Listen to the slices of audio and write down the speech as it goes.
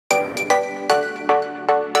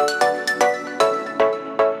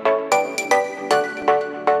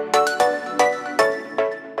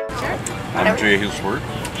Jay Hilsworth.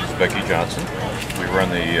 This is Becky Johnson. We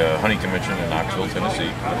run the honey convention in Knoxville,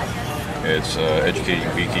 Tennessee. It's educating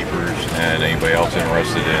beekeepers and anybody else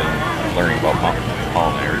interested in learning about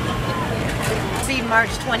pollinators. See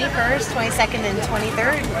March 21st, 22nd, and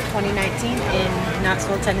 23rd, 2019 in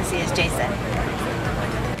Knoxville, Tennessee, as Jay said.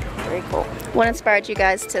 Very cool. What inspired you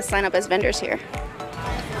guys to sign up as vendors here?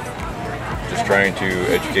 Just trying to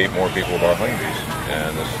educate more people about honeybees,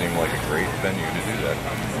 and this seemed like a great venue to do that.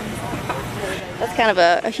 That's kind of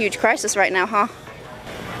a huge crisis right now, huh?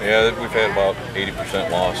 Yeah, we've had about 80%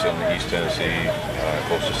 loss in East Tennessee,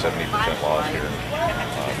 close to 70% loss here in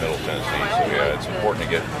Middle Tennessee. So yeah, it's important to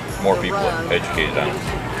get more people educated on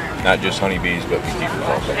not just honeybees, but beekeepers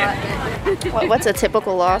also. What's a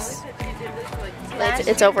typical loss?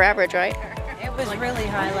 It's over average, right? It was really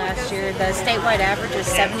high last year. The statewide average is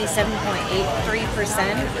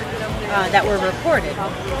 77.83% that were reported.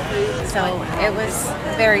 So it was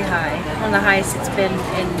very high, one of the highest it's been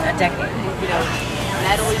in a decade.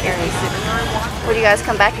 Will you guys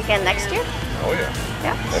come back again next year? Oh yeah.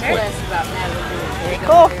 Yeah? Definitely. Very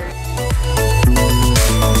cool.